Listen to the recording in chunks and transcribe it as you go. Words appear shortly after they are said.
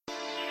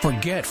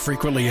Forget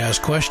frequently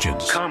asked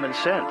questions. Common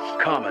sense,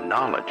 common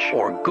knowledge,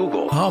 or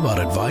Google. How about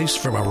advice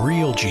from a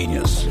real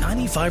genius?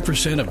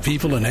 95% of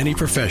people in any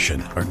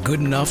profession are good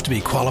enough to be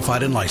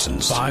qualified and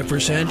licensed.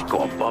 5%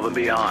 go above and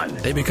beyond.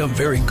 They become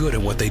very good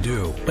at what they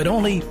do, but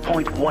only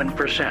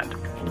 0.1%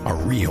 are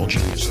real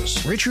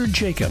geniuses. Richard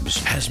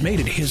Jacobs has made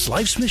it his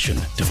life's mission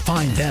to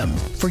find them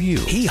for you.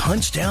 He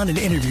hunts down and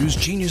interviews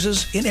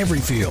geniuses in every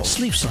field: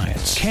 sleep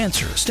science,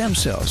 cancer, stem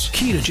cells,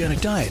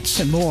 ketogenic diets,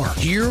 and more.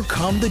 Here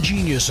come the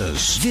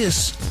geniuses.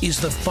 This is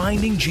the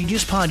Finding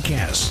Genius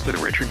Podcast with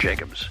Richard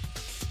Jacobs.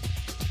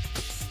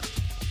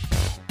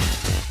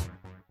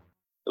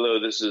 Hello,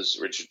 this is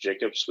Richard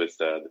Jacobs with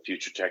the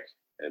Future Tech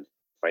and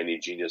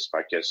Finding Genius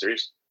podcast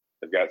series.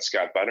 I've got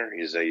Scott Bonner.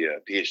 He's a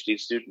PhD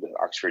student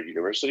at Oxford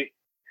University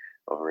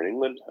over in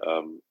England.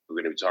 We're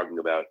going to be talking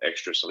about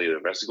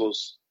extracellular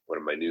vesicles, one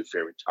of my new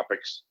favorite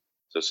topics.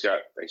 So, Scott,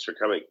 thanks for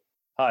coming.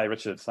 Hi,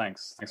 Richard.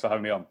 Thanks for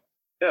having me on.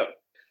 Yeah,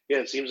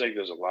 it seems like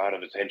there's a lot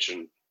of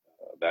attention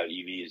about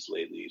EVs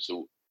lately.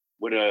 So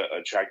what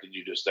attracted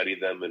you to study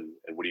them, and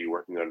what are you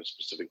working on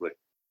specifically?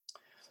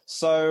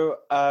 So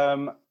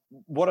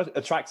what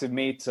attracted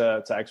me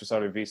to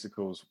extracellular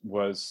vesicles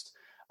was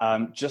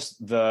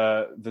just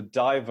the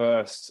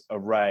diverse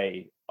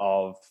array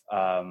of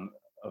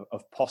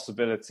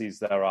possibilities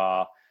there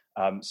are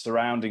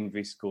surrounding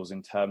vesicles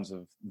in terms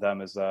of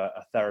them as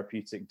a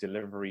therapeutic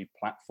delivery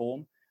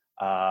platform,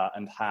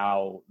 and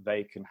how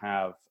they can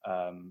have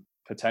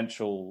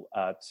potential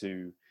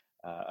to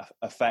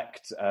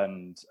affect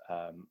and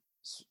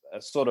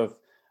sort of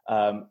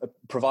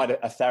provide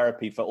a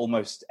therapy for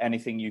almost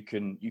anything you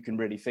can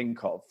really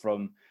think of,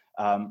 from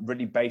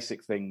really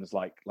basic things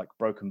like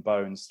broken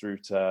bones through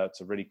to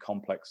really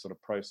complex sort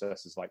of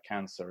processes like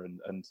cancer,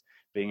 and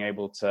being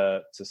able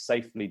to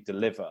safely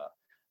deliver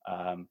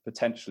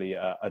potentially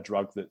a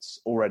drug that's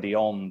already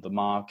on the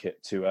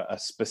market to a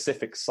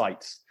specific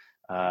site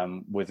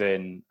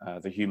within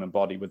the human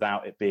body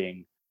without it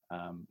being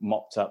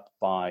mopped up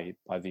by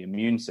the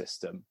immune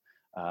system,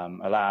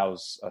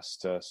 allows us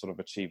to sort of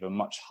achieve a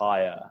much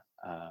higher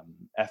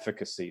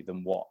efficacy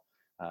than what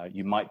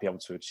you might be able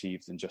to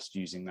achieve than just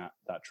using that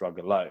drug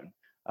alone.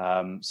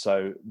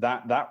 So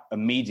that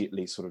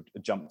immediately sort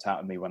of jumped out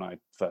at me when I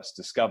first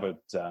discovered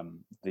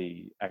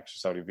the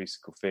extracellular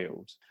vesicle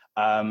field.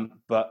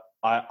 But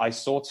I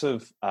sort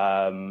of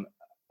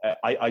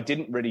I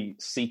didn't really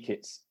seek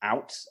it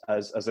out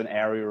as an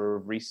area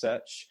of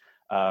research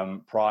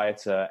prior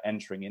to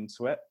entering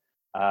into it.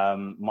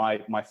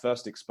 My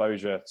first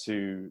exposure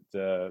to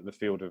the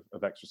field of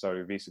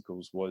extracellular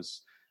vesicles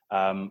was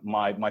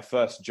my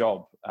first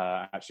job,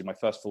 actually my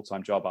first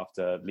full-time job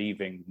after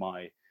leaving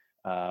my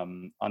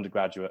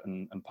undergraduate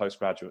and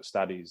postgraduate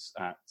studies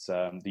at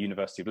the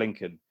University of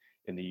Lincoln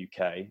in the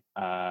UK.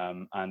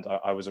 And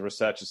I was a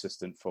research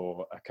assistant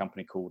for a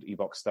company called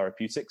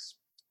Therapeutics,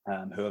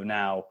 who have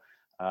now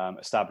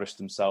established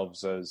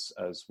themselves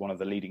as one of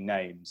the leading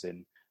names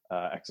in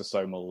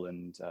exosomal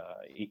and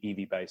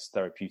EV-based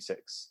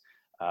therapeutics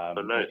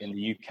in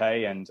the UK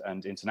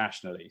and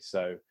internationally.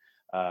 So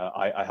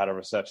I had a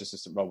research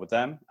assistant role with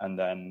them, and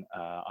then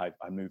I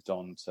moved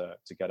on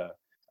to get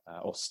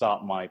or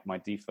start my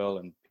DPhil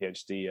and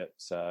PhD at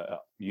the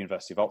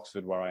University of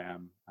Oxford, where I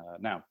am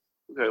now.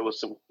 Okay, well,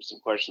 some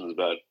questions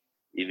about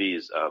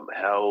EVs.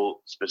 How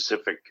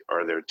specific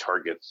are their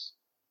targets?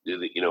 Do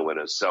they, when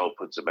a cell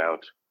puts them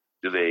out,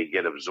 do they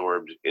get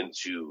absorbed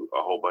into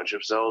a whole bunch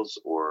of cells,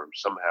 or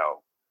somehow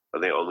are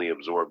they only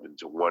absorbed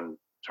into one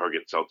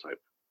target cell type?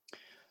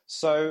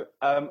 So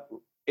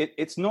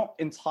it's not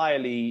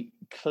entirely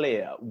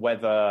clear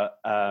whether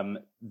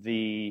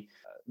the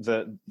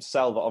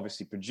cell that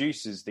obviously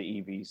produces the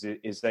EVs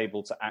is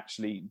able to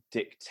actually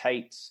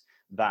dictate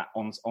that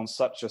on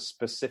such a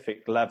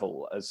specific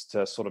level as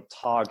to sort of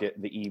target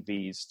the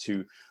EVs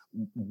to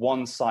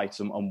one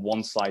site and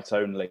one site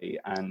only,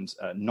 and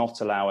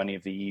not allow any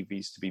of the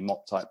EVs to be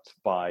mopped up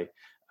by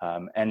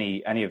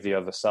any of the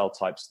other cell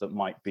types that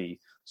might be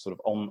sort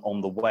of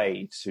on the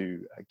way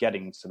to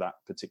getting to that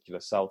particular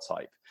cell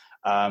type.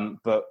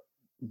 But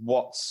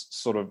what's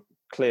sort of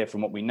clear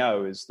from what we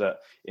know is that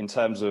in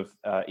terms of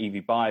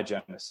EV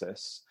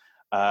biogenesis,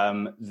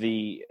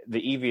 the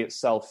EV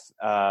itself,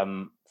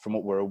 from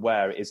what we're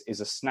aware,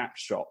 is a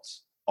snapshot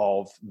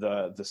of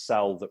the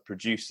cell that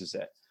produces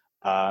it.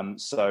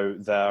 So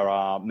there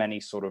are many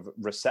sort of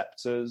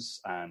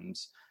receptors and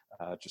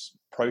just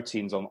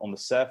proteins on the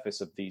surface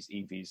of these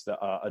EVs that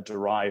are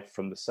derived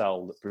from the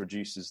cell that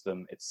produces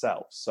them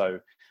itself. So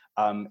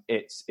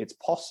it's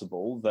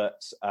possible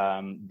that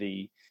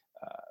the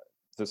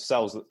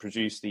cells that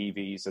produce the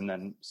EVs and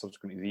then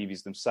subsequently the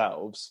EVs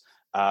themselves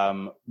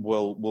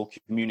will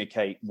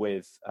communicate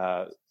with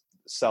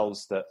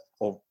cells that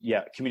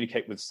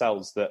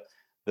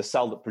the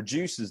cell that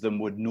produces them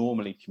would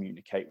normally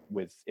communicate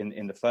with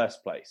in the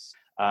first place.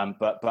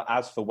 But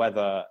as for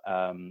whether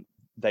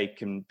they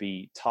can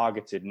be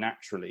targeted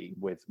naturally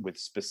with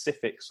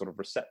specific sort of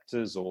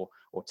receptors or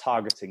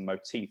targeting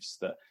motifs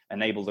that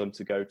enable them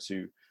to go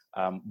to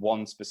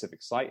one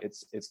specific site,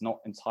 it's not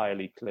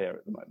entirely clear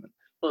at the moment.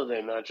 Well,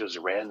 they're not just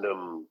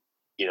random,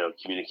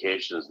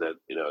 communications that,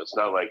 it's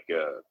not like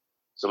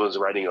someone's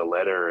writing a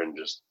letter and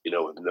just,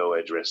 with no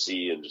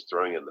addressee and just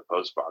throwing it in the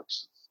post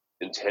box.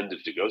 It's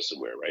intended to go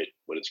somewhere, right?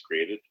 When it's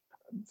created.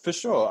 For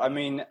sure. I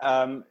mean,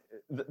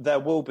 there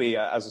will be,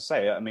 as I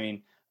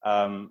say,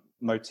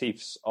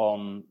 motifs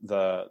on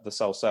the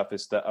cell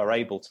surface that are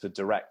able to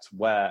direct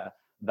where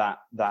that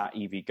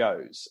EV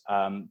goes.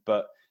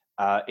 But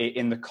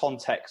in the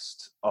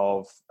context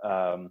of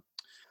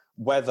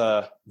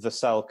whether the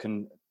cell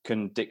can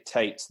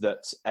dictate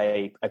that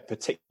a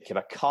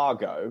particular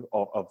cargo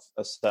of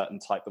a certain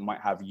type that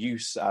might have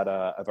use at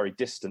a very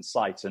distant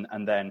site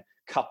and then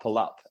couple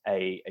up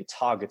a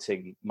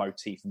targeting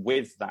motif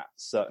with that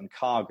certain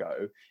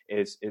cargo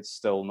it's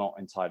still not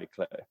entirely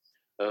clear.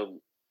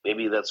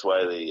 Maybe that's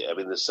why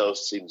the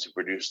cells seem to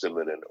produce them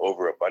in an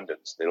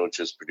overabundance. They don't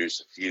just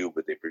produce a few,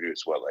 but they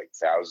produce like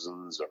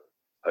thousands or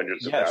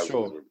hundreds of thousands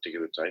of a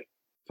particular type.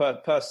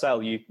 Per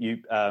cell, you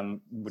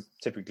would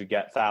typically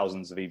get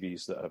thousands of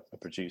EVs that are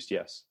produced,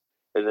 yes.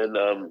 And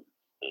then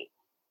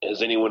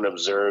has anyone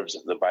observed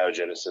the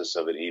biogenesis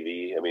of an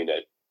EV? I mean,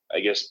 I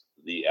guess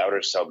the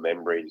outer cell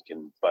membrane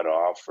can bud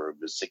off or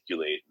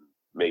vesiculate and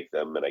make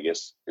them, and I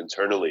guess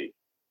internally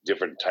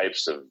different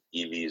types of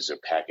EVs are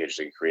packaged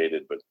and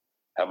created, but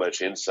how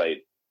much insight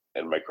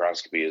and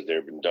microscopy has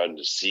there been done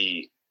to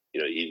see,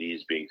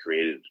 EVs being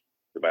created,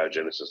 the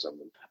biogenesis of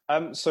them?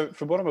 So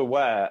from what I'm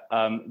aware,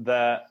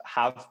 there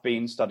have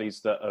been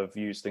studies that have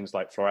used things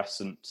like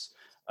fluorescent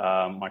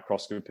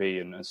microscopy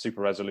and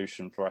super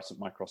resolution fluorescent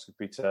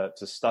microscopy to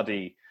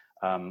study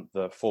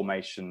the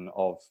formation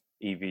of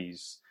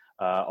EVs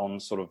on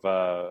sort of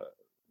a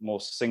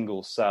more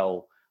single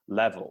cell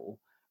level.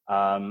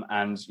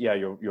 And yeah,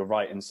 you're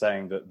right in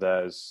saying that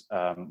there's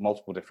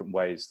multiple different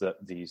ways that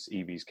these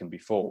EVs can be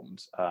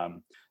formed.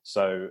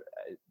 So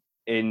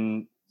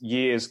in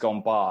years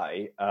gone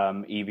by,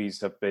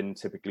 EVs have been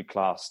typically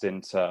classed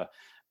into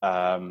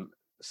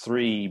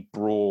three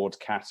broad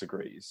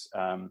categories.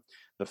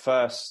 The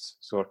first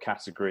sort of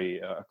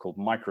category are called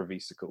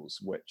microvesicles,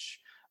 which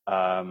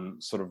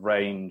sort of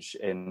range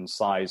in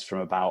size from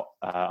about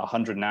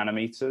 100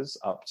 nanometers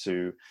up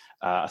to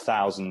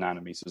 1,000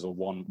 nanometers or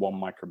one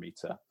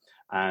micrometer.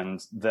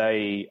 And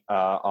they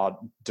are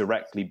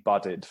directly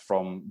budded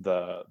from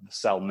the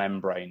cell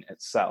membrane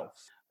itself.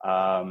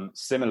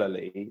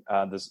 Similarly,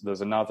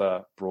 there's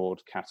another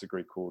broad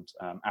category called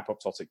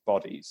apoptotic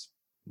bodies,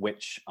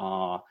 which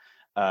are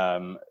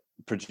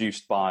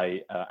produced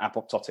by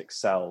apoptotic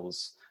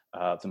cells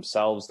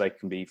themselves. They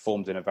can be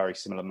formed in a very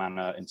similar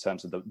manner in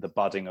terms of the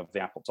budding of the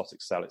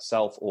apoptotic cell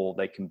itself, or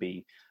they can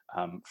be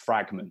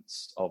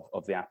fragments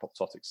of the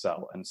apoptotic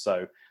cell. And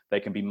so they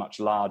can be much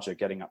larger,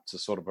 getting up to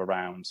sort of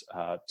around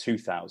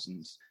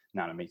 2,000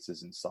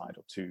 nanometers inside,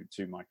 or two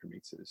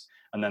micrometers.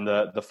 And then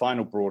the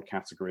final broad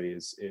category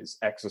is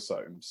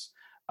exosomes,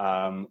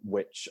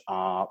 which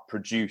are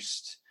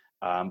produced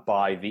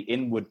by the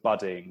inward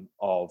budding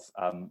of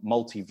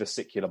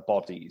multivesicular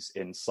bodies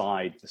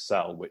inside the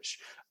cell, which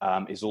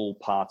is all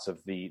part of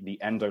the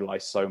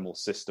endolysomal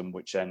system,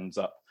 which ends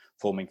up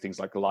forming things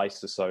like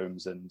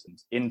lysosomes and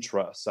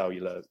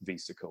intracellular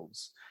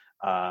vesicles.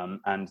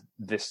 And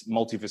this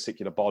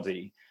multivesicular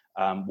body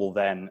will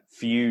then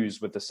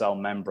fuse with the cell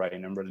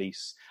membrane and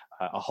release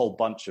a whole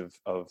bunch of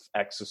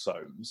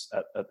exosomes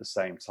at the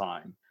same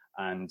time.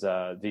 And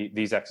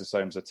these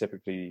exosomes are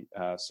typically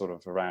sort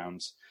of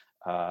around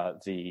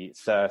the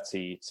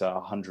 30 to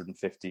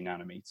 150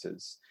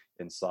 nanometers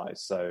in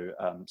size. So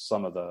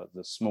some of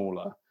the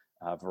smaller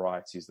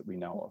varieties that we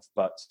know of.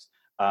 But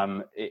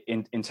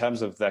in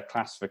terms of their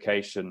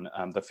classification,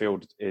 the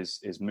field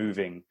is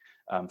moving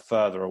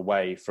further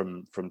away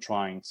from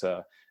trying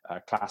to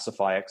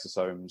classify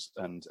exosomes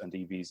and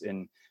EVs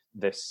in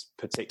this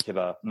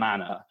particular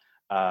manner,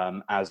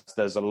 as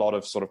there's a lot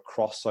of sort of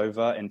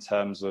crossover in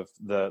terms of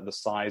the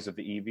size of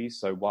the EV.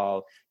 So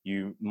while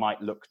you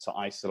might look to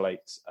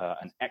isolate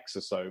an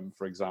exosome,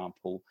 for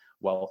example,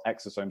 well,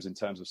 exosomes in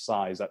terms of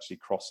size actually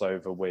cross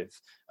over with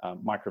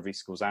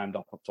microvesicles and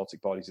apoptotic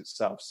bodies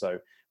itself. So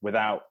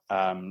without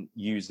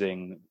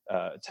using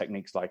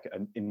techniques like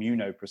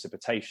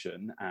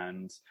immunoprecipitation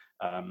and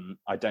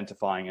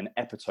identifying an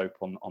epitope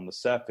on the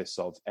surface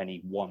of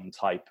any one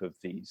type of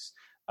these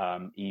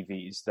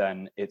EVs,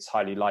 then it's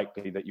highly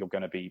likely that you're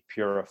going to be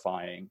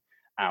purifying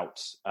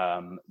out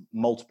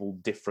multiple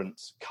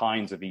different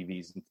kinds of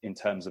EVs in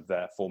terms of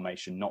their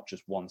formation, not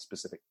just one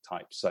specific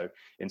type. So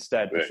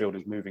instead, the field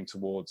is moving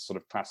towards sort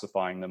of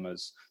classifying them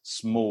as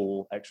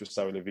small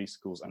extracellular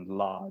vesicles and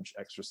large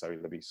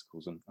extracellular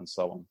vesicles and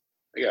so on.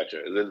 I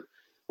gotcha. And then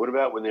what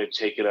about when they're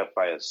taken up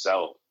by a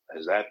cell?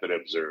 Has that been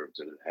observed,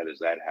 and how does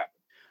that happen?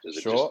 Does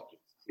it Sure.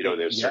 just,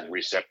 there's certain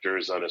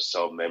receptors on a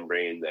cell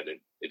membrane that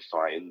it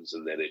finds,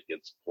 and then it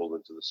gets pulled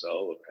into the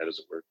cell? Or how does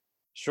it work?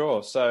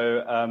 Sure.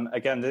 So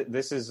again,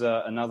 this is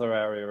another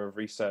area of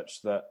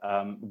research that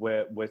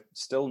we're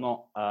still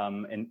not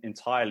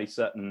entirely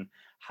certain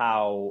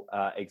how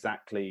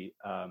exactly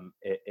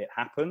it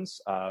happens.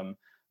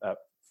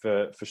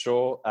 For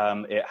sure,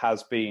 it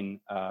has been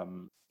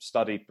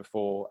studied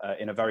before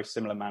in a very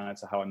similar manner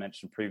to how I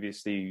mentioned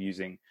previously,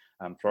 using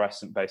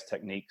fluorescent-based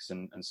techniques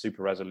and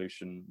super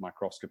resolution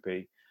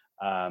microscopy,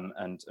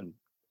 and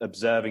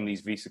observing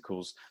these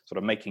vesicles sort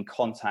of making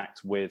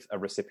contact with a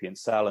recipient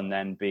cell and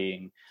then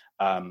being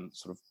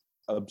sort of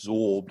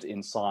absorbed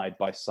inside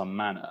by some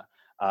manner.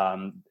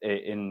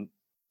 In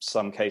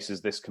some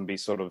cases, this can be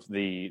sort of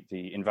the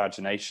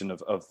invagination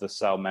of the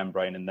cell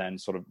membrane and then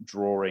sort of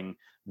drawing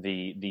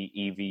the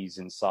EVs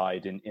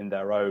inside in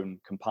their own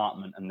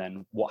compartment. And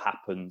then what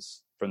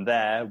happens from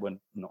there, we're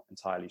not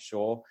entirely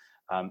sure.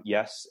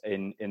 Yes,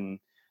 it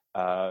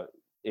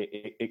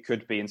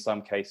could be in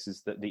some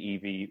cases that the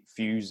EV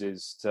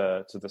fuses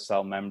to the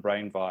cell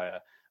membrane via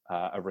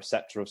a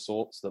receptor of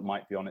sorts that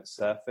might be on its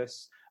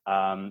surface.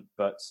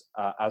 But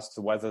as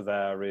to whether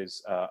there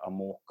is a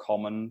more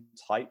common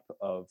type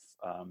of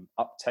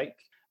uptake,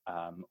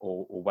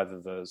 or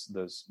whether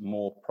there's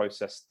more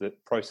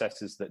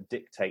processes that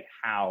dictate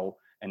how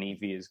an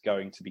EV is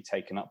going to be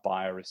taken up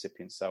by a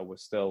recipient cell, we're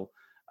still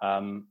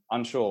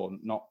unsure,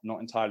 not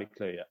entirely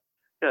clear yet.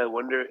 Yeah, I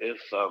wonder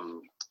if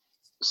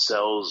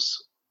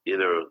cells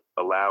either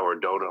allow or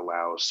don't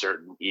allow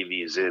certain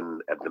EVs in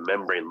at the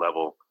membrane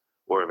level,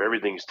 or if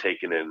everything's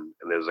taken in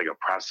and there's like a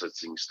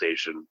processing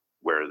station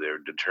where they're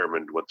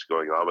determined what's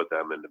going on with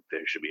them and if they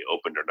should be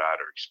opened or not,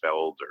 or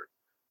expelled, or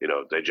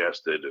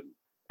digested, and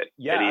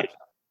any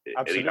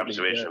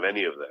observation of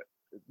any of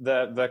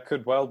that. There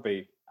could well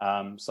be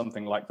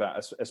something like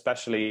that,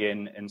 especially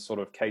in sort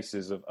of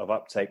cases of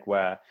uptake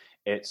where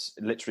it's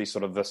literally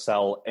sort of the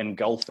cell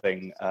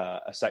engulfing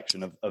a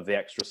section of the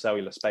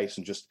extracellular space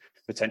and just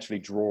potentially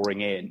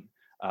drawing in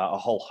a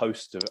whole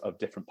host of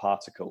different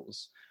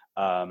particles,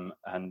 and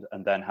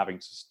then having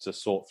to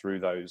sort through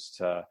those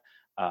to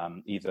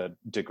either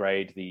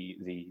degrade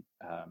the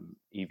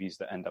EVs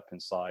that end up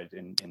inside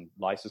in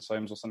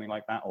lysosomes or something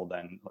like that, or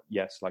then,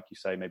 yes, like you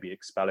say, maybe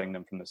expelling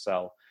them from the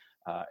cell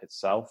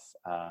itself.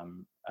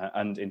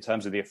 And in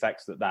terms of the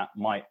effects that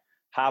might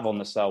have on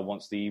the cell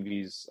once the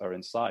EVs are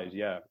inside,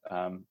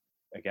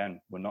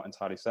 again, we're not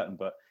entirely certain,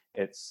 but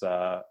it's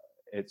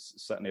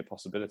certainly a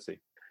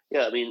possibility.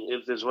 Yeah, I mean,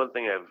 if there's one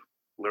thing I've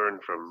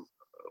learned from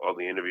all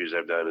the interviews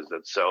I've done, is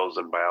that cells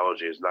and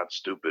biology is not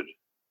stupid.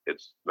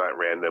 It's not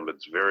random.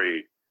 It's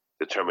very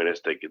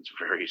deterministic. It's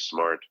very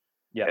smart.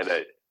 Yes.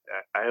 And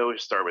I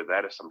always start with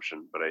that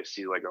assumption, but I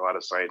see like a lot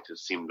of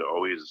scientists seem to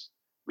always,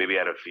 maybe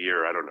out of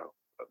fear, I don't know,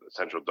 the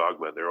central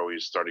dogma, they're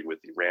always starting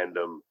with the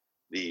random,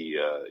 the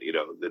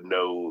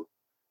no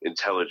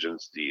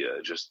intelligence,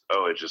 it's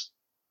just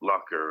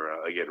luck,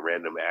 or again,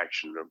 random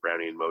action or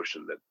Brownian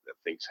motion that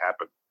things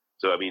happen.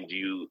 So, I mean,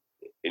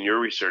 in your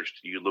research,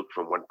 do you look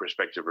from one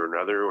perspective or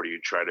another, or do you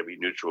try to be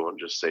neutral and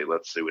just say,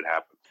 let's see what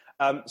happens?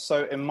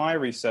 So in my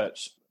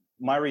research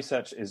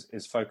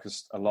is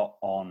focused a lot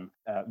on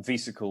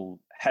vesicle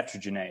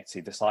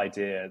heterogeneity, this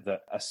idea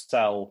that a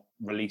cell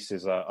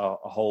releases a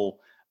whole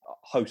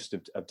host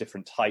of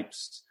different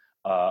types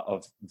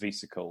of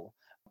vesicle,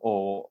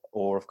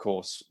 or of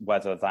course,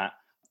 whether that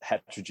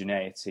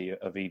heterogeneity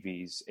of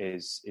EVs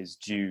is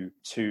due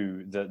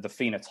to the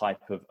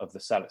phenotype of the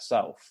cell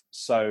itself.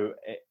 So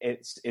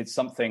it's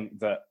something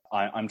that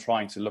I'm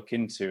trying to look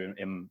into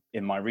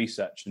in my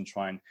research and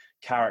try and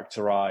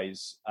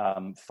characterize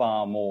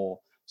far more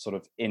sort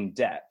of in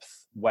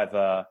depth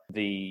whether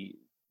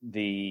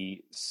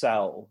the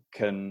cell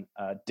can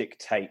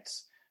dictate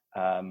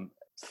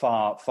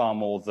far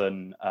more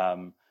than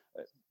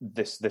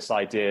this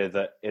idea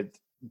that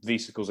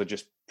vesicles are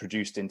just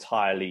produced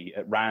entirely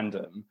at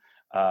random,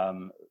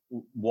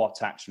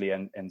 what actually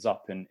ends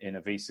up in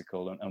a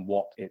vesicle and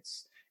what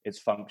its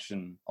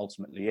function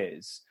ultimately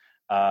is.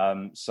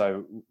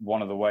 So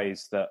one of the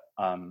ways that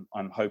I'm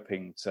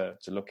hoping to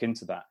look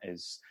into that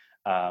is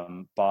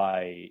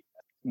by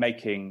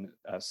making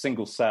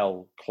single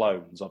cell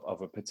clones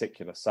of a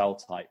particular cell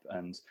type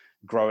and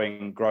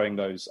growing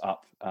those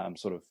up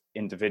sort of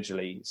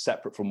individually,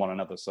 separate from one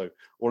another. So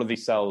all of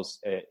these cells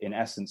in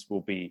essence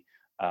will be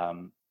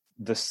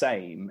the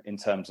same in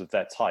terms of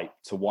their type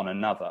to one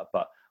another,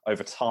 but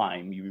over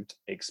time you'd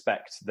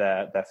expect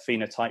their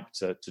phenotype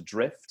to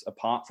drift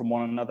apart from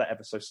one another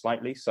ever so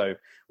slightly. So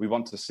we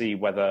want to see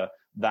whether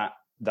that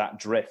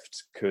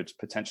drift could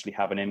potentially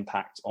have an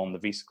impact on the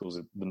vesicles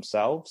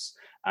themselves,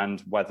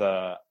 and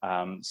whether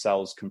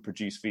cells can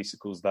produce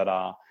vesicles that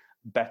are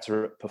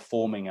better at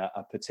performing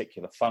a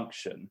particular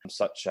function,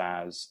 such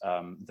as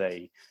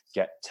they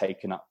get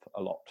taken up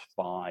a lot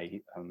by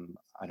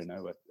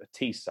a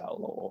T cell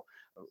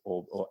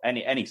or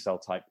any cell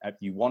type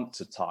you want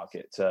to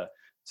target to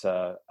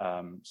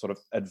sort of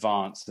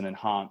advance and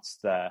enhance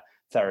their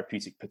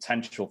therapeutic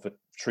potential for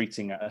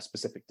treating a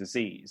specific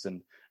disease.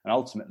 And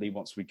ultimately,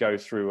 once we go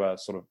through a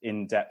sort of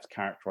in-depth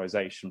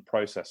characterization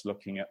process,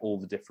 looking at all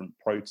the different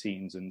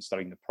proteins and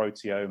studying the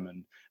proteome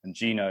and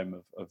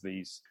genome of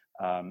these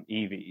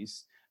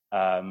EVs,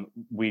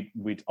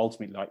 we'd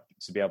ultimately like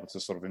to be able to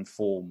sort of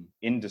inform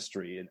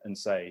industry and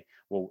say,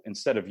 well,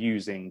 instead of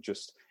using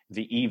just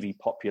the EV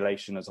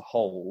population as a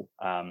whole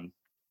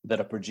that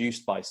are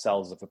produced by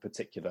cells of a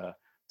particular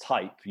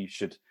type, you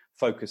should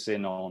focus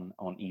in on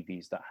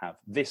EVs that have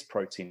this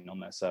protein on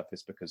their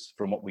surface, because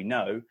from what we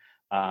know,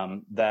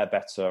 they're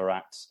better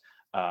at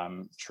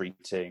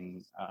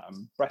treating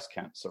breast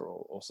cancer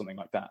or something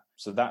like that.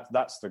 So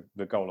that's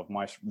the goal of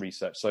my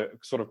research. So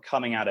sort of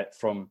coming at it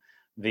from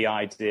the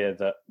idea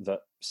that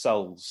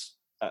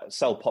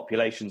cell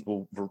populations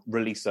will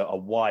release a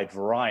wide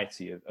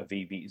variety of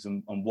EVs,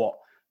 and what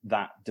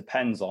that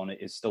depends on it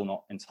is still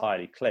not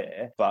entirely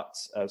clear, but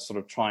sort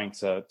of trying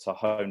to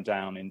hone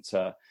down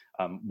into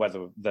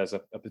whether there's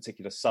a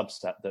particular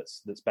subset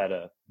that's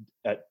better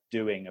at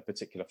doing a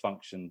particular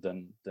function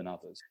than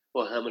others.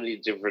 Well, how many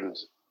different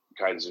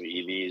kinds of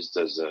EVs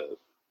does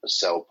a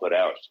cell put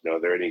out?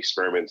 Are there any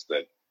experiments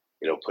that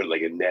put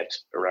like a net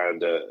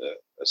around a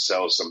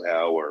cell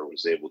somehow, or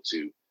was able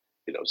to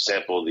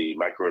sample the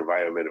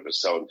microenvironment of a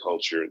cell in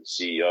culture and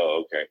see,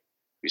 okay,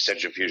 we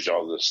centrifuge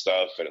all this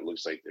stuff and it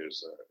looks like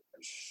there's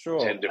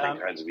 10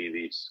 different kinds of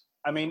EVs?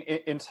 I mean,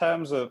 in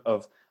terms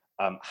of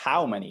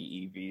how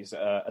many EVs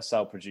a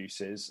cell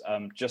produces,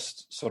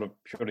 just sort of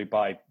purely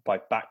by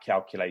back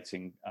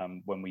calculating,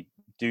 when we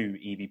do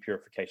EV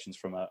purifications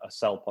from a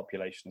cell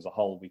population as a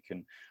whole, we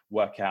can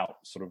work out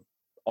sort of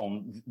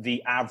on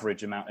the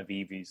average amount of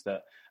EVs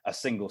that a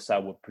single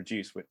cell would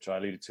produce, which I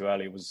alluded to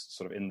earlier was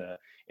sort of in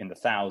the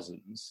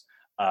thousands.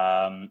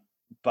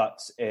 But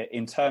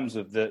in terms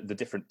of the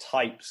different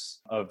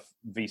types of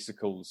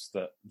vesicles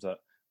that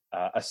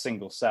a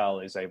single cell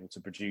is able to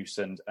produce,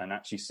 and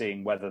actually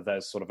seeing whether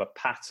there's sort of a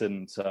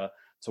pattern to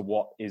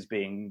what is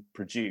being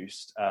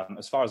produced,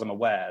 as far as I'm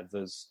aware,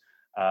 there's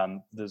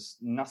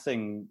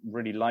nothing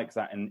really like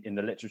that in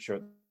the literature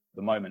at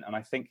the moment. And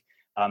I think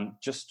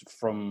just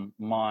from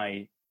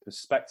my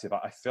perspective,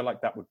 I feel like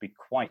that would be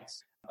quite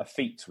a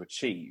feat to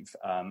achieve,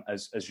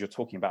 as you're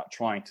talking about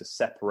trying to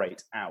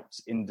separate out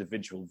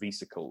individual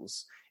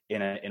vesicles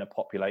in a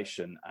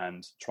population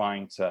and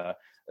trying to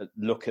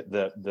look at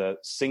the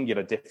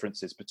singular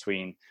differences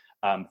between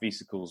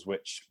vesicles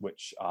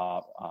which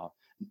are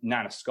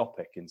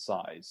nanoscopic in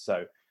size.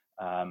 So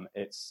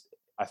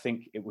I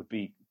think it would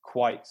be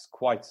quite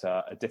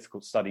a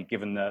difficult study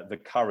given the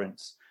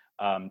current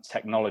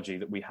technology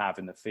that we have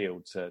in the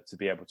field to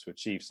be able to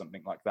achieve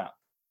something like that.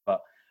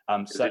 But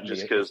is it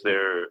just because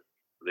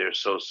they're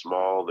so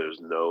small, there's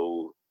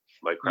no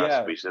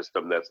microscopy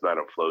system that's not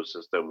a flow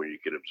system where you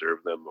could observe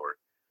them? Or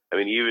I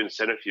mean, even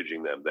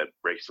centrifuging them, that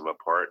breaks them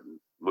apart and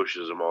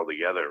mushes them all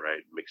together,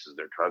 right? Mixes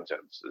their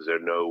contents. Is there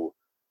no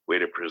way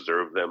to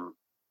preserve them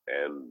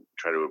and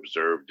try to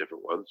observe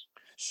different ones?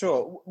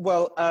 Sure.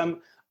 Well,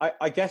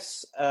 I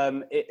guess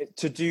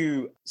to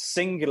do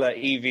singular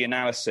EV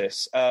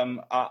analysis,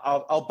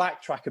 I'll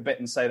backtrack a bit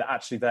and say that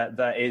actually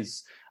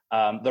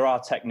there are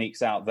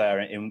techniques out there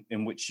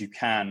in which you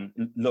can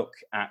look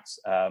at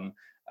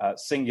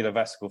singular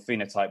vesicle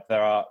phenotype.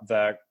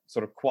 They're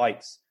sort of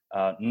quite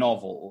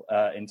novel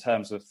in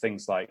terms of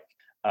things like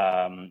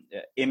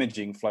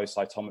imaging flow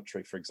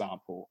cytometry, for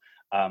example,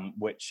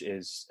 which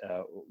is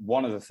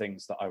one of the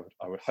things that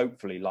I would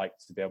hopefully like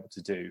to be able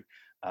to do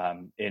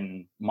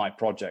in my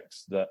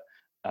projects, that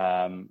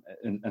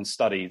and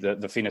study the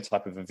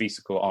phenotype of a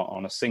vesicle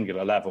on a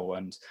singular level.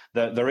 And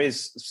there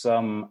is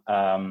some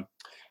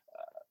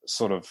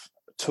sort of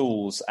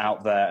tools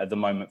out there at the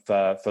moment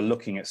for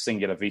looking at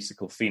singular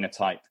vesicle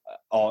phenotype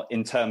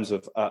in terms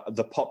of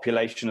the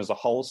population as a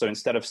whole. So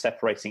instead of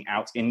separating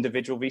out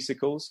individual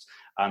vesicles,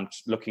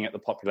 looking at the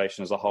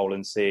population as a whole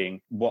and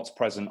seeing what's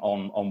present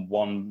on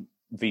one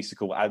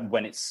vesicle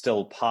when it's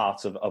still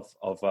part of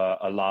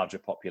a larger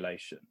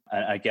population.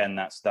 And again,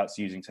 that's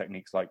using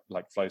techniques like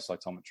flow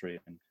cytometry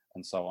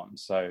and so on.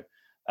 So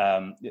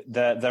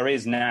there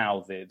is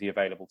now the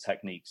available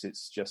techniques.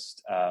 It's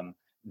just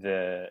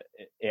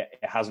it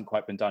hasn't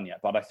quite been done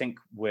yet, but I think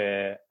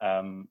we're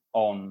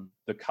on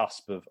the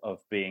cusp of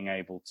being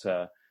able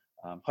to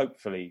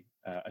hopefully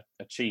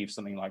achieve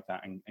something like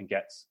that and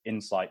get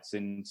insights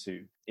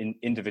into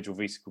individual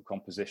vesicle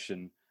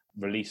composition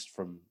released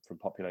from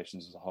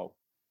populations as a whole.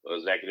 Well,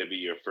 is that going to be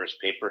your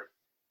first paper?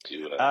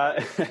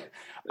 I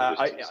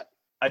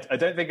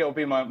don't think it will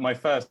be my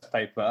first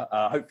paper.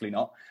 Hopefully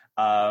not.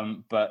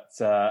 But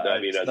I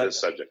mean, on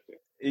this subject.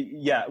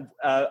 Yeah,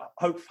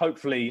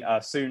 hopefully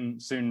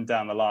soon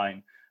down the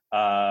line,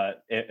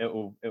 it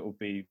will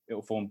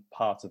form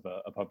part of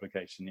a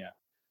publication. Yeah.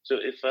 So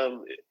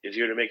if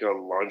you were to make a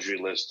laundry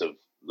list of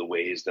the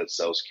ways that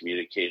cells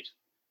communicate,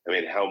 I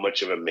mean, how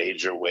much of a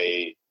major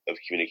way of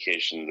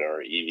communication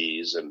are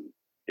EVs, and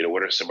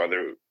what are some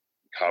other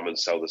common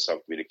cell-to-cell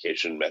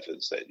communication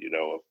methods that you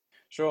know of?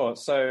 Sure.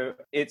 So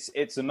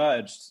it's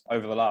emerged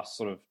over the last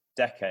sort of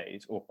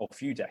decade or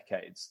few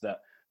decades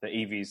that the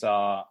EVs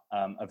are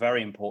a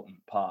very important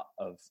part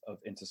of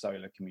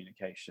intercellular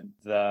communication.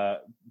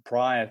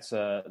 Prior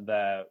to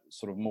their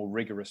sort of more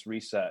rigorous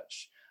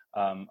research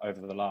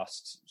over the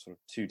last sort of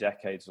 2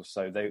 decades or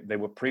so, they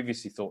were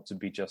previously thought to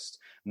be just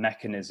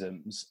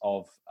mechanisms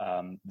of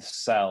the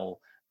cell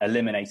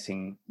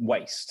eliminating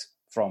waste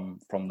from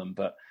them,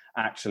 but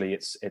actually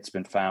it's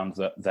been found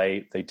that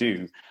they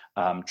do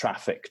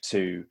traffic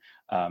to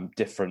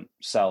different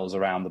cells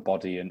around the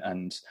body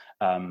and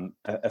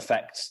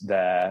affect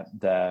their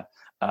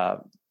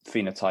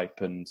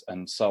phenotype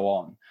and so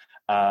on.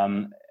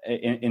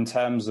 In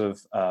terms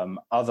of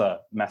other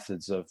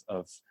methods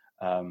of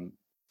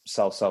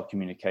cell-cell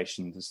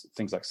communication, there's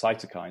things like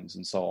cytokines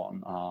and so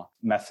on are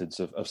methods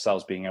of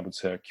cells being able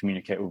to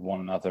communicate with one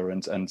another,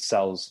 and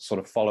cells sort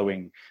of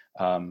following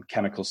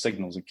chemical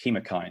signals and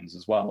chemokines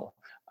as well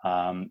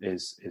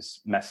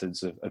is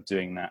methods of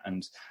doing that,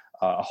 and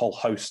a whole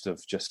host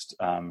of just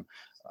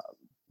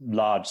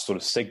large sort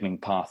of signaling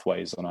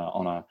pathways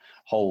on a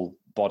whole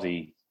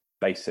body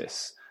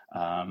basis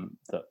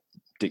that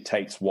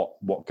dictates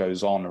what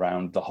goes on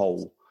around the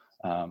whole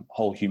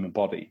human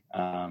body,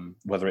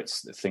 whether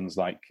it's things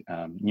like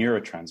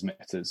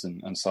neurotransmitters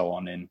and so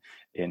on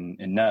in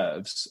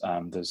nerves.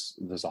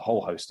 There's a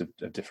whole host of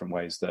different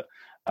ways that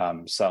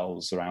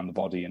cells around the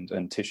body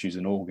and tissues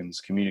and organs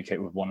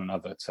communicate with one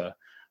another to,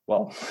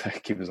 well,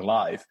 keep us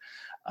alive.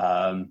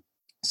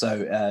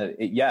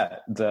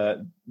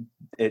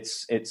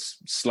 It's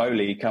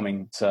slowly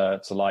coming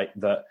to light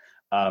that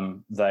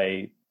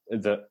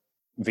that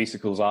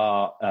vesicles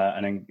are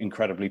an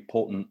incredibly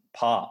important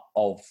part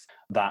of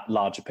that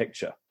larger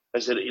picture. I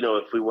said,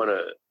 if we want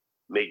to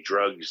make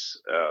drugs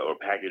or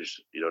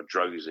package,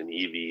 drugs and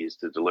EVs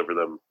to deliver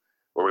them,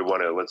 or we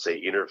want to, let's say,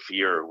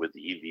 interfere with the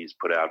EVs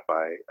put out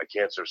by a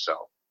cancer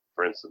cell,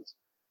 for instance,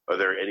 are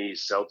there any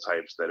cell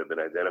types that have been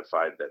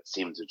identified that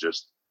seem to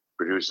just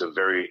produce a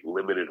very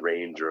limited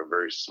range or a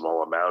very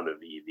small amount of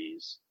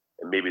EVs?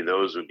 And maybe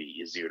those would be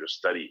easier to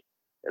study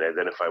and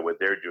identify what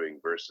they're doing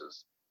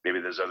versus maybe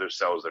there's other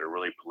cells that are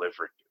really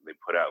prolific and they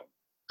put out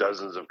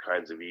dozens of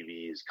kinds of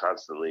EVs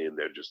constantly and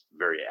they're just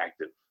very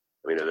active.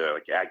 I mean, are there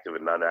like active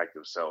and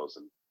non-active cells,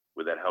 and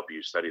would that help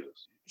you study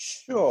this?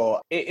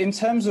 Sure. In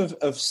terms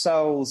of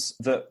cells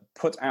that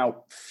put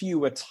out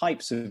fewer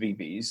types of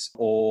EVs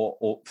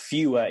or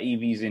fewer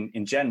EVs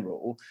in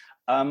general,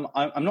 I'm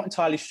not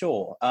entirely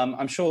sure.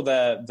 I'm sure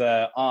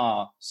there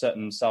are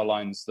certain cell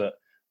lines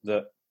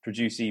that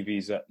produce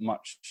EVs at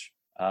much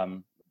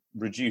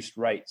reduced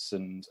rates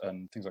and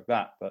things like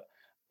that. But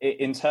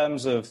in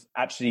terms of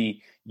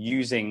actually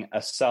using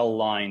a cell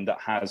line that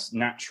has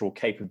natural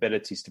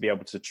capabilities to be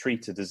able to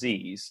treat a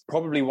disease,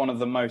 probably one of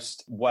the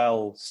most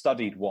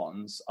well-studied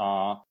ones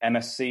are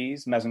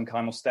MSCs,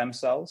 mesenchymal stem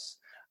cells,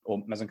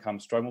 or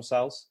mesenchymal stromal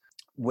cells,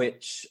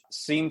 which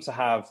seem to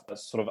have a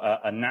sort of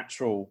a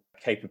natural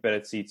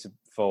capability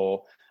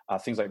for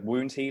things like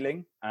wound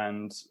healing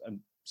and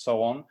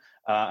so on.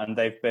 And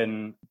they're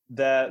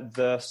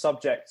the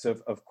subject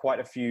of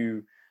quite a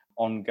few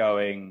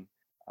ongoing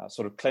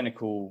sort of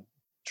clinical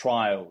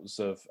trials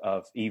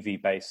of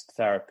EV-based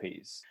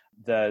therapies.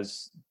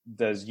 There's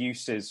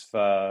uses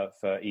for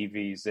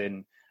EVs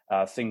in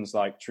things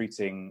like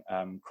treating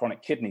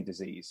chronic kidney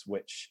disease,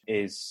 which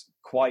is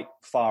quite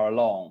far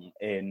along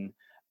in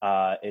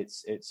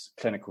its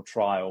clinical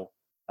trial.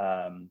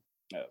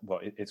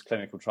 Its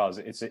clinical trials.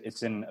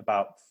 It's in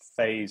about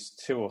phase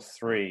 2 or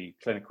 3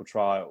 clinical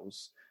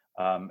trials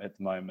at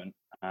the moment,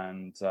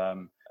 and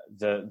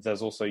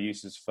there's also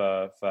uses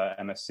for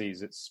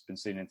MSCs. It's been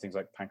seen in things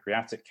like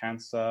pancreatic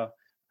cancer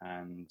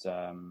and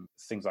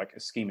things like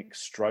ischemic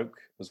stroke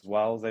as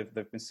well. They've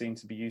been seen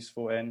to be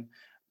useful in.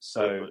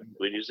 So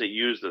when you say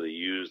used, are they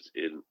used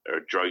in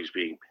drugs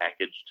being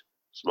packaged,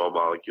 small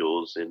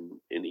molecules in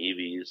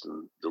EVs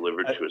and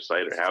delivered to a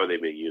site, or how are they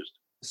being used?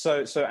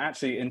 So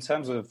actually, in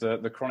terms of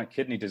the chronic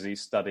kidney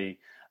disease study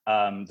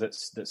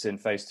that's in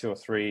phase 2 or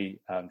 3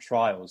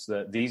 trials,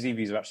 these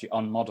EVs are actually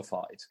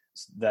unmodified.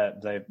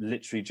 They're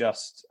literally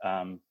just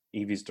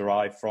EVs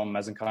derived from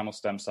mesenchymal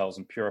stem cells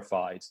and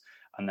purified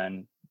and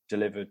then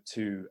delivered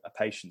to a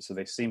patient. So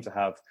they seem to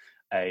have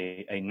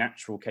a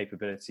natural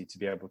capability to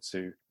be able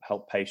to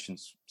help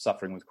patients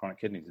suffering with chronic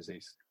kidney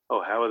disease.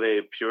 Oh, how are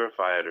they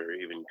purified or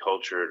even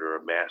cultured or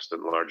amassed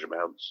in large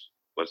amounts?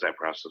 What's that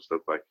process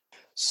look like?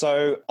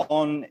 So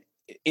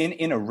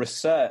in a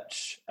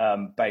research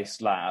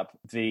based lab,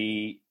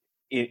 the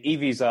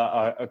EVs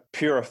are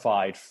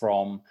purified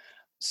from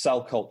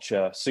cell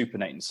culture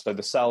supernatants. So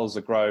the cells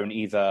are grown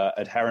either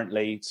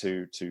adherently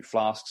to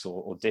flasks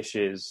or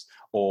dishes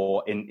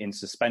or in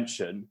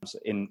suspension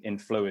in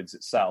fluids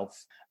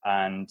itself,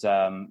 and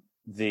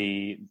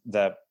the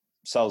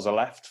cells are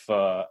left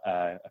for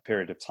a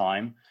period of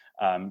time.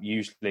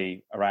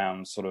 Usually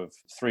around sort of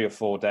 3 or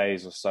 4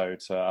 days or so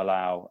to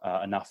allow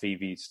enough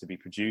EVs to be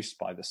produced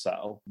by the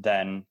cell.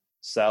 Then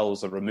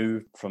cells are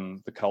removed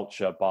from the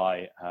culture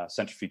by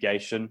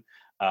centrifugation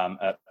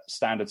at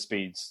standard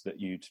speeds that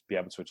you'd be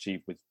able to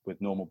achieve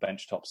with normal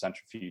benchtop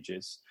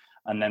centrifuges.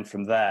 And then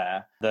from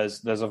there,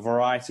 there's a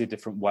variety of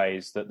different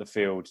ways that the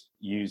field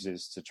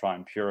uses to try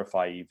and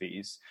purify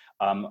EVs.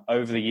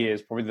 Over the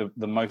years, probably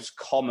the most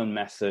common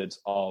method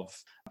of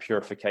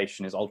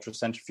purification is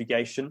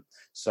ultracentrifugation.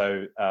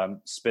 So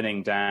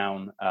spinning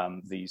down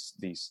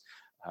these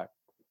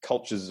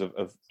cultures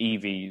of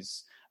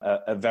EVs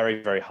at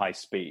very, very high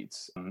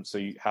speeds. So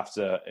you have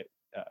to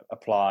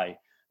apply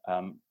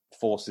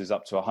forces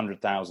up to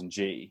 100,000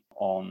 G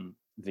on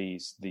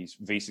these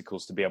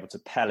vesicles to be able to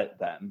pellet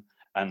them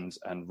and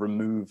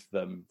remove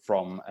them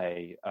from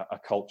a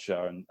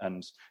culture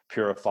and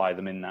purify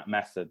them in that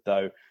method.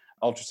 Though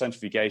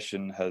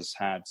ultracentrifugation has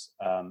had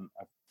a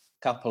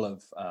couple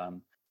of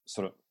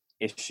sort of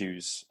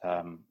issues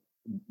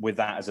with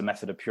that as a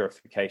method of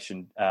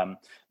purification.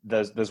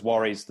 There's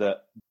worries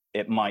that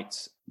it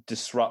might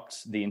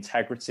disrupt the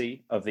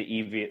integrity of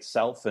the EV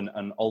itself and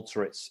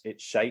alter its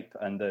shape,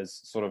 and there's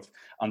sort of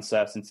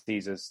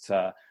uncertainties as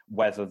to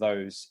whether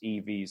those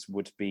EVs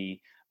would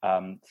be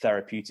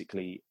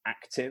therapeutically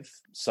active.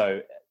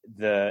 So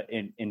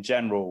in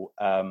general,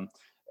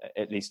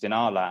 at least in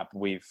our lab,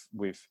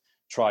 we've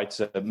tried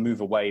to move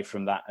away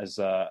from that as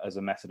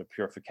a method of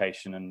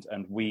purification,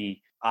 and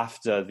we,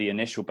 after the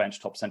initial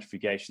benchtop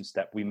centrifugation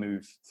step, we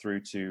move through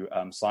to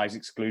size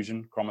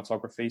exclusion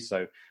chromatography.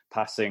 So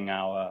passing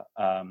our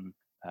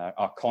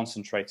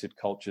concentrated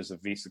cultures of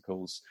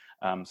vesicles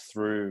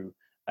through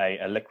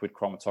a liquid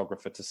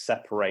chromatographer to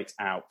separate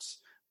out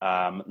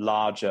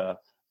larger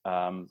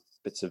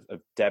bits of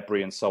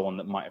debris and so on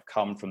that might have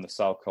come from the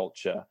cell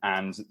culture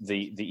and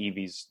the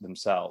EVs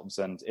themselves.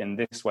 And in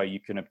this way, you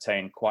can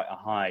obtain quite a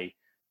high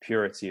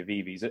purity of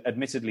EVs,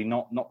 admittedly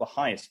not the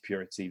highest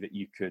purity that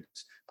you could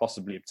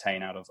possibly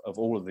obtain out of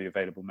all of the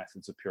available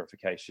methods of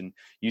purification,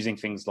 using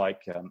things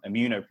like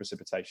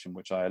immunoprecipitation,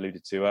 which I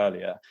alluded to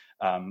earlier.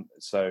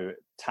 So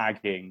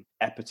tagging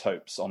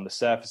epitopes on the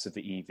surface of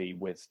the EV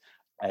with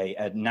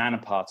a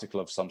nanoparticle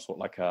of some sort,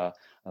 like a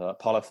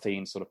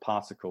polythene sort of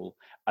particle,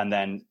 and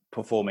then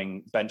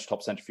performing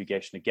benchtop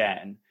centrifugation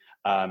again,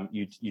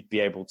 you'd be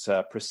able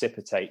to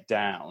precipitate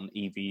down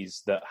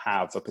EVs that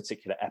have a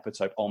particular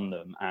epitope on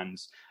them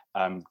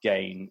and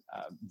gain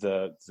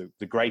the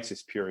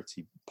greatest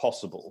purity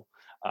possible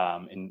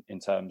in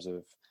terms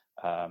of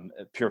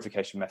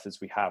purification methods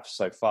we have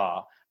so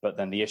far. But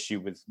then the issue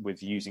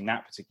with using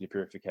that particular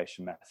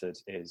purification method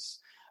is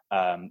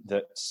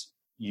that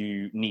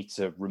you need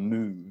to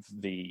remove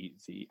the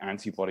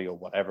antibody or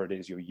whatever it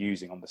is you're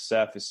using on the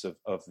surface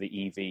of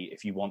the EV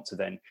if you want to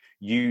then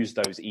use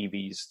those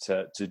EVs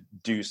to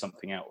do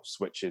something else,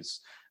 which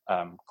is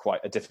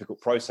quite a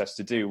difficult process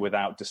to do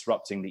without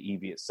disrupting the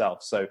EV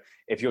itself. So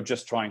if you're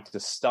just trying to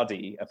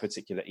study a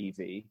particular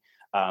EV,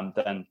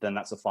 then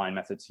that's a fine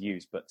method to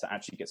use. But to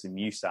actually get some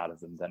use out of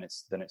them, then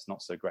it's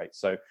not so great.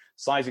 So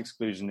size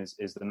exclusion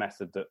is the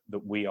method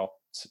that we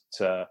opt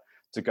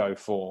to go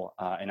for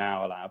in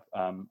our lab.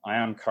 I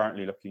am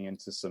currently looking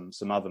into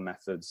some other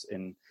methods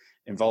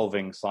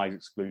involving size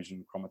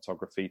exclusion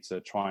chromatography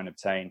to try and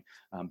obtain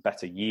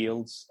better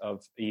yields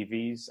of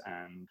EVs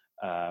and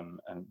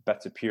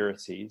better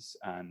purities,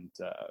 and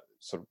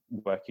sort of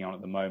working on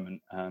at the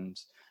moment. And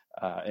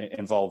it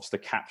involves the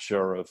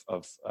capture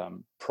of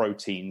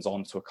proteins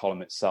onto a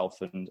column itself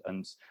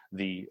and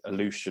the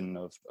elution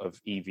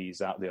of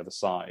EVs out the other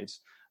side.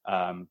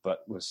 But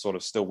we're sort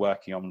of still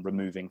working on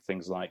removing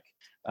things like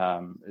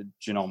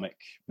genomic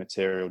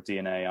material,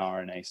 DNA,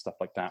 RNA, stuff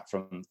like that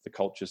from the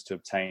cultures to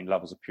obtain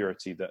levels of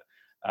purity that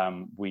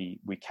we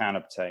can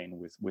obtain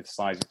with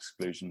size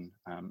exclusion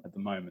at the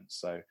moment.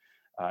 So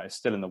it's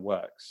still in the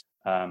works.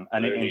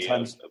 And in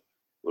terms,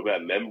 what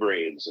about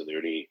membranes? Are there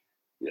any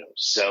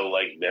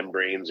cell-like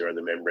membranes or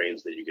other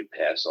membranes that you can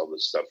pass all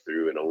this stuff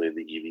through, and only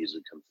the EVs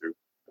would come through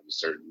of a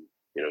certain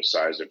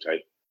size or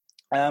type?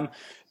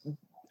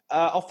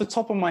 Off the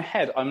top of my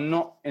head, I'm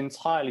not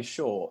entirely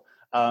sure.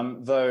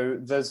 Though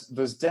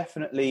there's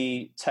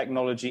definitely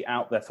technology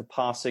out there for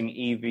passing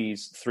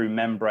EVs through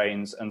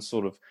membranes and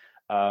sort of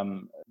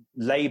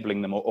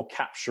labeling them or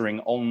capturing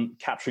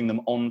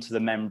them onto the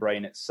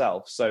membrane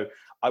itself. So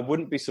I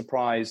wouldn't be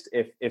surprised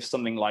if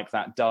something like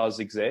that does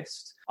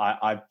exist.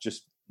 I'm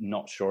just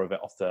not sure of it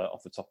off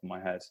the top of my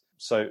head.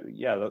 So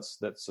yeah,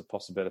 that's a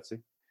possibility.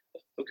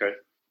 Okay.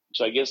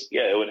 So I guess,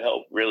 it would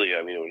help, really.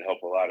 I mean, it would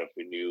help a lot if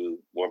we knew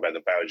more about the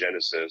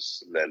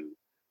biogenesis and then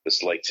the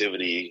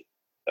selectivity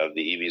of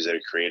the EVs that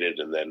are created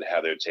and then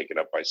how they're taken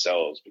up by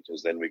cells,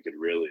 because then we could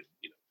really,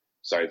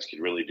 science could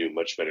really do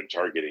much better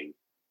targeting.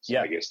 So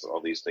yeah. I guess all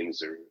these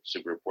things are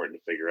super important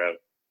to figure out.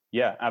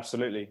 Yeah,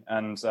 absolutely.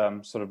 And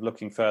sort of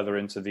looking further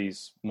into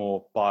these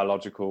more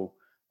biological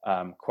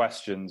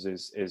questions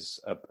is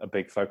a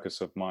big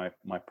focus of my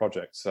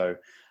project. So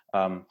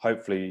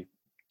hopefully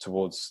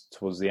towards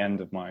the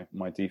end of my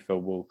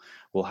DPhil,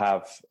 we'll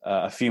have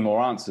a few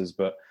more answers,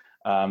 but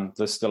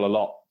there's still a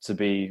lot to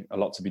be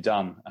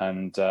done,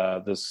 and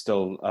there's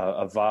still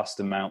a vast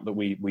amount that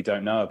we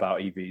don't know about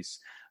EVs.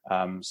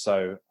 There's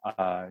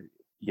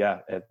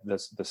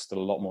still a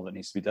lot more that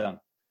needs to be done.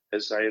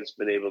 Has science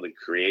been able to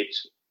create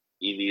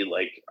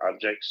EV-like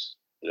objects?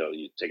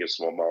 You take a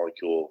small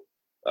molecule,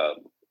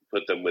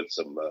 put them with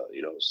some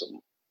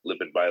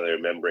lipid bilayer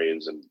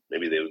membranes, and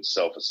maybe they would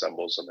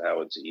self-assemble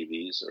somehow into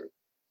EVs, or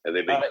have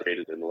they been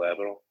created in the lab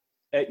at all?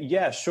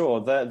 Yeah,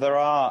 sure. There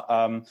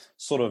are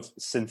sort of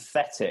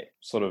synthetic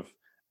sort of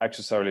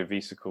extracellular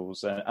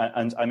vesicles,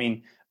 and I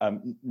mean,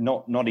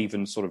 not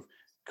even sort of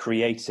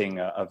creating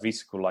a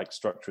vesicle-like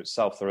structure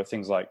itself. There are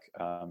things like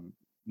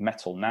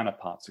metal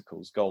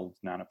nanoparticles, gold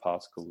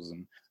nanoparticles,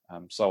 and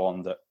so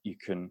on that you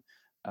can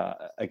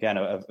again,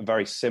 a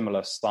very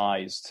similar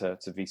size to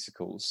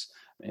vesicles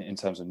in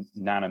terms of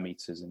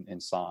nanometers in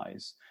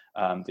size,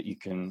 that you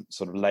can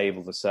sort of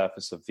label the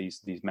surface of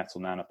these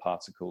metal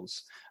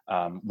nanoparticles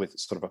with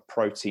sort of a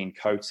protein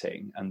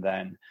coating, and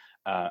then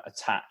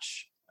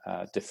attach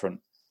different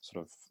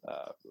sort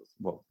of,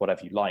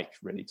 whatever you like,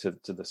 really,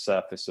 to the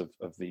surface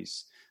of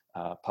these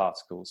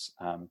particles.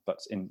 But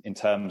in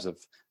terms of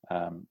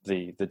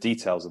the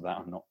details of that,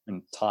 I'm not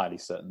entirely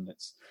certain.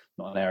 It's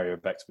not an area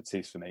of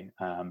expertise for me.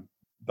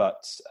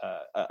 But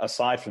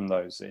aside from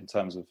those, in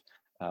terms of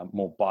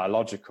more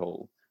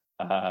biological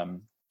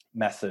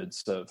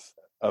methods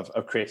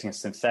of creating a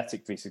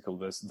synthetic vesicle,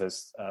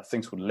 there's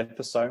things called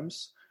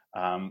liposomes,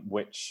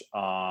 which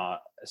are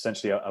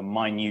essentially a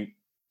minute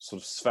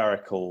sort of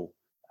spherical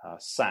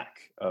sac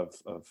of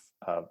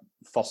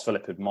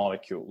phospholipid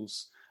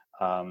molecules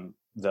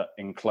that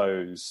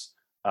enclose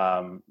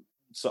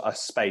a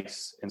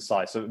space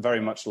inside, so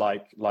very much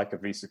like a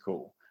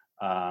vesicle.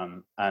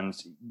 And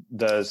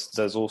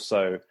there's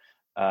also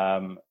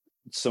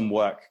some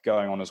work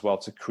going on as well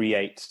to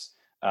create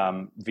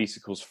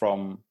vesicles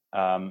from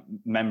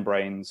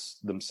membranes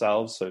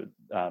themselves, so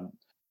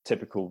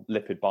typical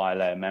lipid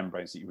bilayer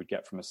membranes that you would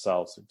get from a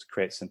cell, so to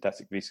create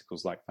synthetic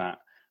vesicles like that.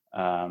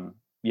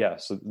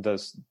 So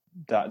there's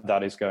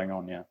that is going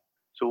on.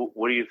 So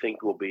what do you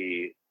think will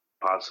be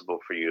possible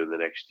for you in the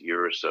next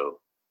year or so?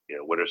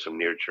 What are some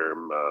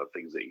near-term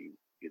things that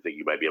you think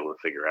you might be able to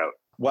figure out?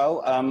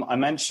 Well, I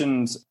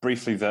mentioned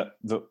briefly that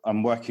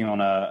I'm working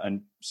on a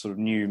sort of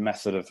new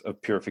method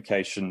of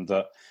purification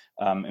that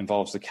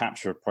involves the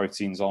capture of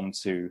proteins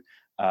onto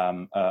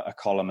a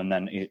column and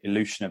then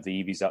elution of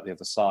the EVs out the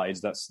other side.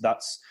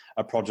 That's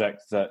a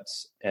project that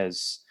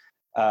is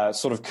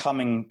sort of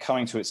coming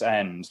to its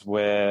end.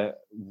 We're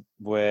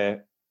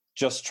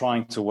just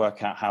trying to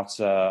work out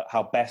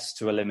how best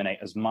to eliminate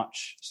as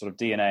much sort of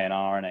DNA and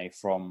RNA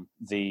from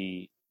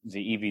the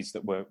EVs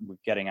that we're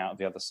getting out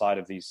the other side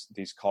of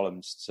these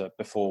columns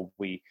before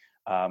we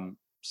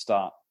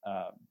start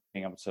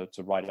being able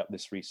to write up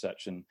this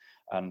research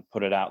and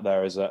put it out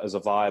there as a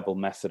viable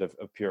method of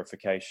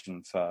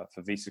purification for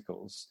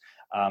vesicles.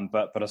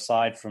 But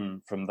aside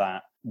from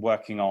that,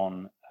 working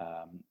on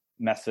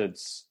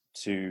methods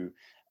to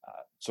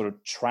sort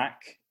of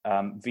track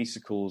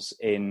vesicles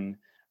in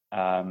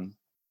vivo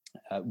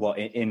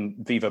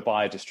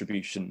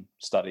biodistribution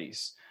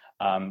studies.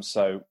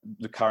 So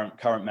the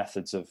current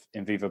methods of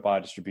in vivo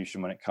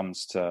biodistribution when it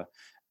comes to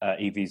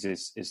EVs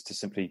is to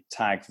simply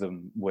tag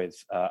them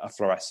with a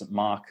fluorescent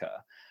marker.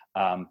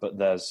 But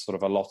there's sort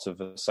of a lot of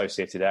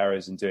associated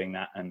errors in doing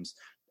that, and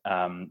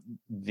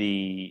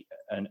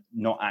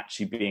not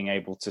actually being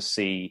able to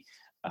see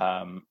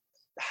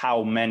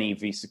how many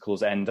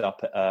vesicles end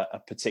up at a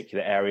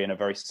particular area in a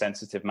very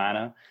sensitive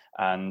manner,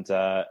 and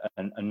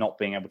not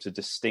being able to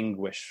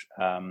distinguish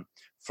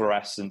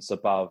fluorescence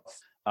above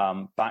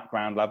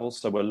background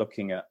levels. So we're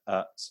looking at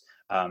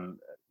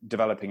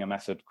developing a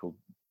method called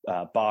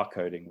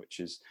barcoding, which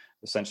is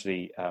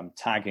essentially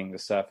tagging the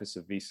surface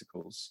of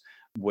vesicles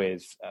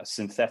with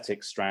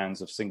synthetic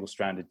strands of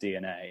single-stranded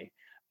DNA,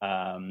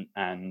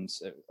 and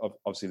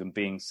obviously them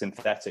being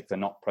synthetic, they're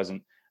not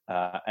present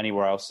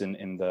anywhere else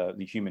in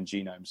the human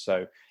genome.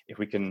 So if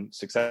we can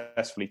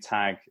successfully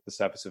tag the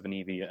surface of an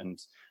EV and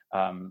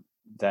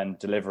then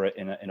deliver it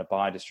in a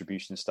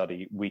biodistribution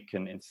study, we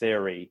can, in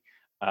theory,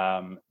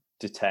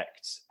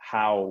 detect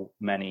how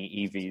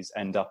many EVs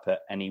end up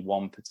at any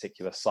one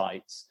particular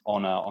site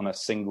on a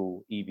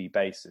single EV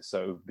basis.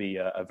 So it would be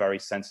a very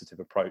sensitive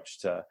approach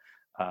to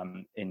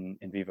in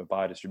vivo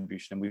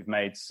biodistribution, and we've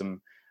made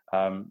some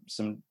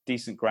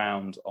decent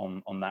ground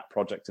on that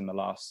project in the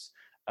last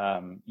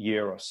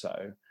year or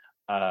so,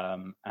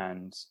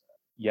 and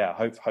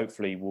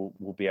hopefully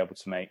we'll be able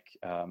to make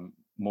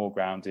more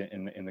ground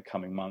in the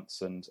coming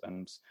months, and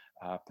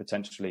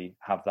potentially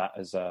have that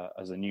as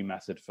a new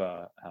method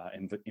for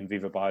in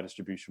vivo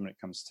biodistribution when it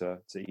comes to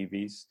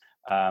EVs.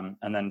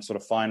 And then sort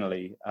of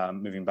finally,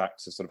 moving back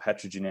to sort of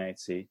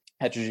heterogeneity,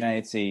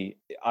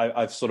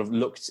 I've sort of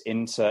looked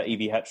into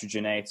EV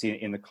heterogeneity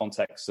in the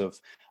context of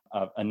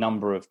a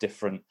number of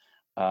different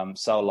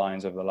cell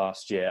lines over the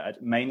last year,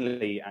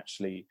 mainly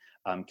actually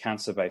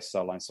cancer-based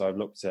cell lines. So I've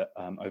looked at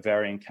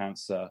ovarian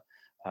cancer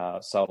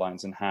cell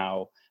lines, and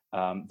how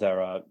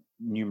there are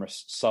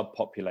numerous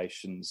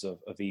subpopulations of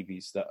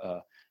EVs that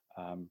are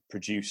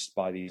produced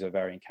by these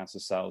ovarian cancer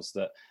cells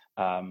that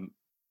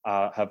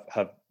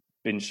have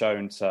been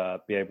shown to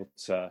be able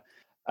to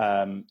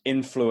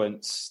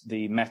influence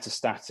the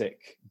metastatic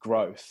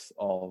growth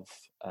of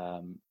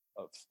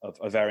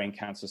ovarian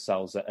cancer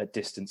cells at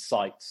distant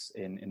sites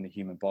in the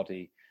human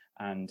body,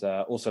 and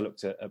also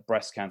looked at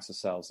breast cancer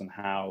cells and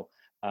how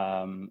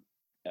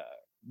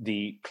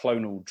the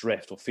clonal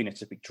drift or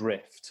phenotypic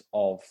drift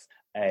of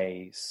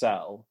a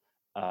cell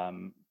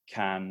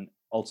can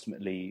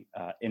ultimately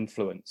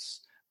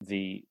influence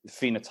the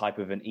phenotype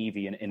of an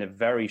EV in a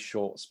very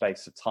short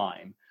space of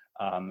time,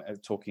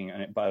 talking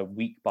by a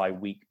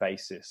week-by-week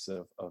basis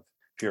of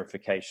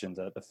purification.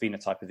 The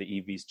phenotype of the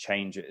EVs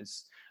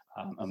changes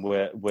And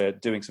we're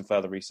doing some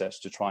further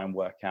research to try and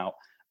work out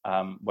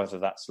whether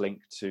that's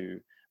linked to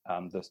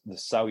the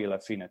cellular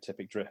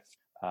phenotypic drift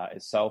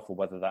itself, or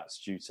whether that's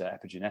due to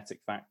epigenetic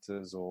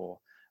factors or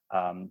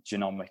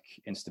genomic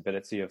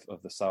instability of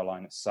the cell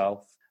line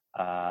itself.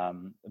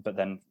 But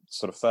then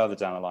sort of further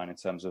down the line in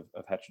terms of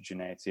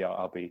heterogeneity,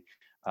 I'll be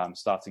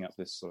starting up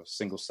this sort of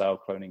single cell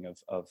cloning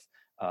of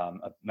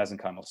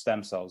mesenchymal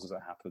stem cells as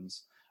it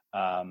happens,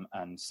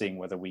 and seeing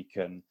whether we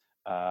can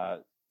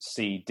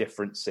see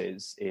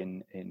differences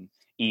in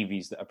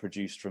EVs that are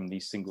produced from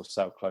these single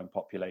cell clone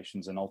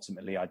populations, and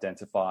ultimately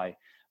identify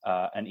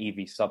an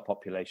EV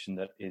subpopulation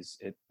that is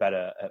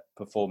better at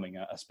performing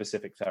a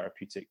specific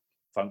therapeutic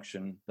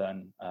function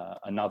than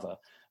another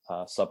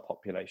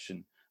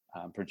subpopulation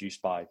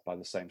produced by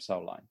the same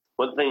cell line.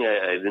 One thing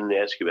I didn't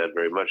ask you about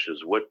very much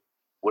is what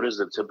is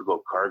the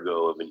typical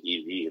cargo of an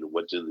EV, and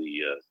what do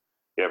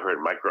I've heard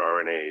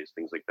microRNAs,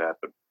 things like that,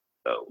 but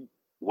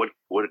what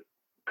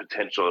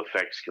potential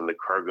effects can the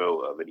cargo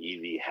of an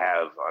EV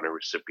have on a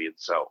recipient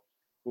cell?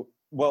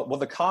 Well,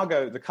 the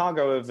cargo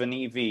of an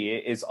EV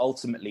is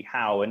ultimately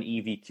how an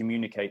EV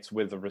communicates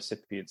with a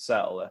recipient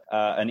cell.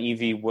 An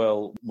EV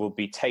will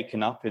be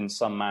taken up in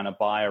some manner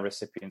by a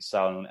recipient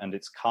cell, and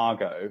its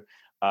cargo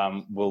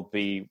will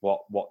be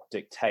what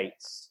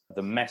dictates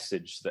the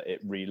message that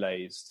it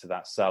relays to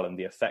that cell and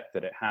the effect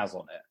that it has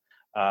on it.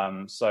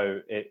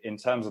 In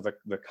terms of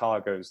the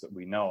cargoes that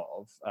we know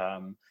of,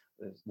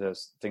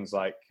 there's things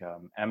like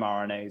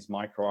mRNAs,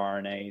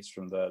 microRNAs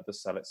from the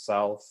cell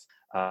itself,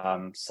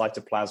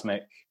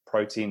 cytoplasmic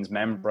proteins,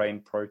 membrane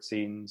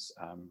proteins,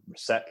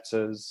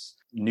 receptors,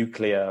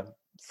 nuclear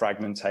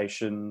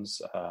fragmentations,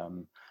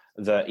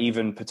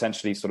 even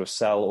potentially sort of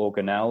cell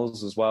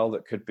organelles as well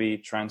that could be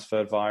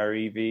transferred via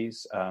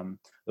EVs.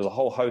 There's a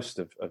whole host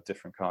of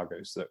different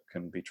cargoes that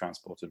can be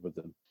transported with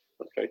them.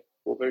 Okay,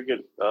 well, very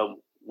good.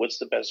 What's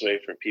the best way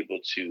for people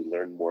to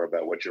learn more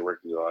about what you're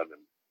working on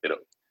and,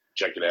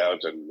 check it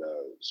out and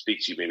speak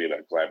to you maybe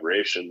about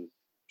collaboration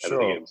and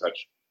get in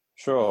touch?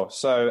 Sure.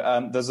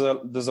 So there's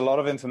a lot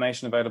of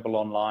information available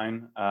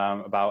online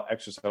about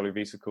extracellular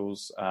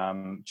vesicles.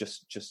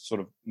 Just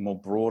sort of more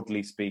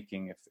broadly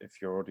speaking,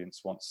 if your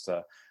audience wants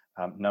to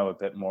know a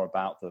bit more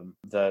about them,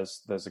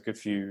 there's a good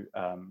few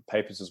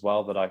papers as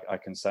well that I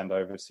can send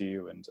over to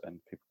you, and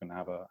people can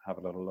have a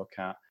little look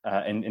at.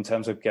 In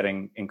terms of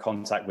getting in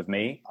contact with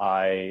me,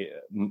 my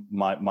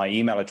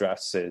email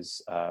address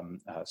is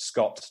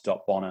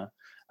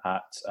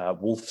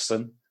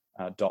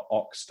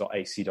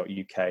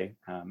scott.bonner@wolfson.ox.ac.uk.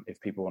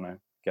 If people want to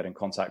get in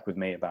contact with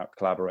me about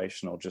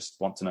collaboration or just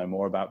want to know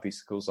more about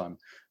vesicles, I'm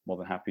more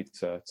than happy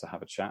to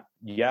have a chat.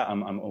 Yeah,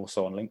 I'm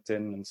also on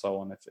LinkedIn and so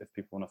on. If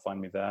people want to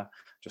find me there,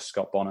 just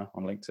Scott Bonner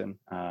on LinkedIn.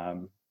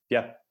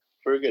 Yeah.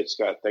 Very good,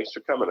 Scott. Thanks for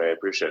coming. I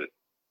appreciate it.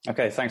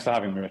 Okay, thanks for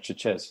having me, Richard.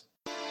 Cheers.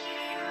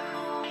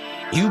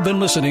 You've been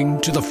listening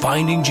to the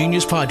Finding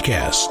Genius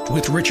podcast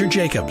with Richard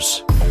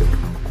Jacobs.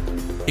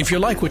 If you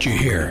like what you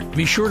hear,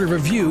 be sure to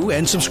review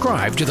and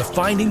subscribe to the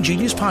Finding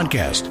Genius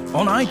podcast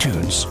on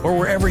iTunes or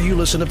wherever you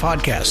listen to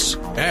podcasts.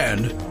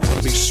 And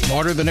be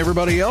smarter than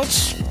everybody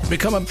else?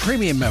 Become a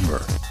premium member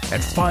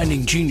at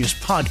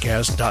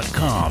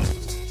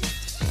findinggeniuspodcast.com.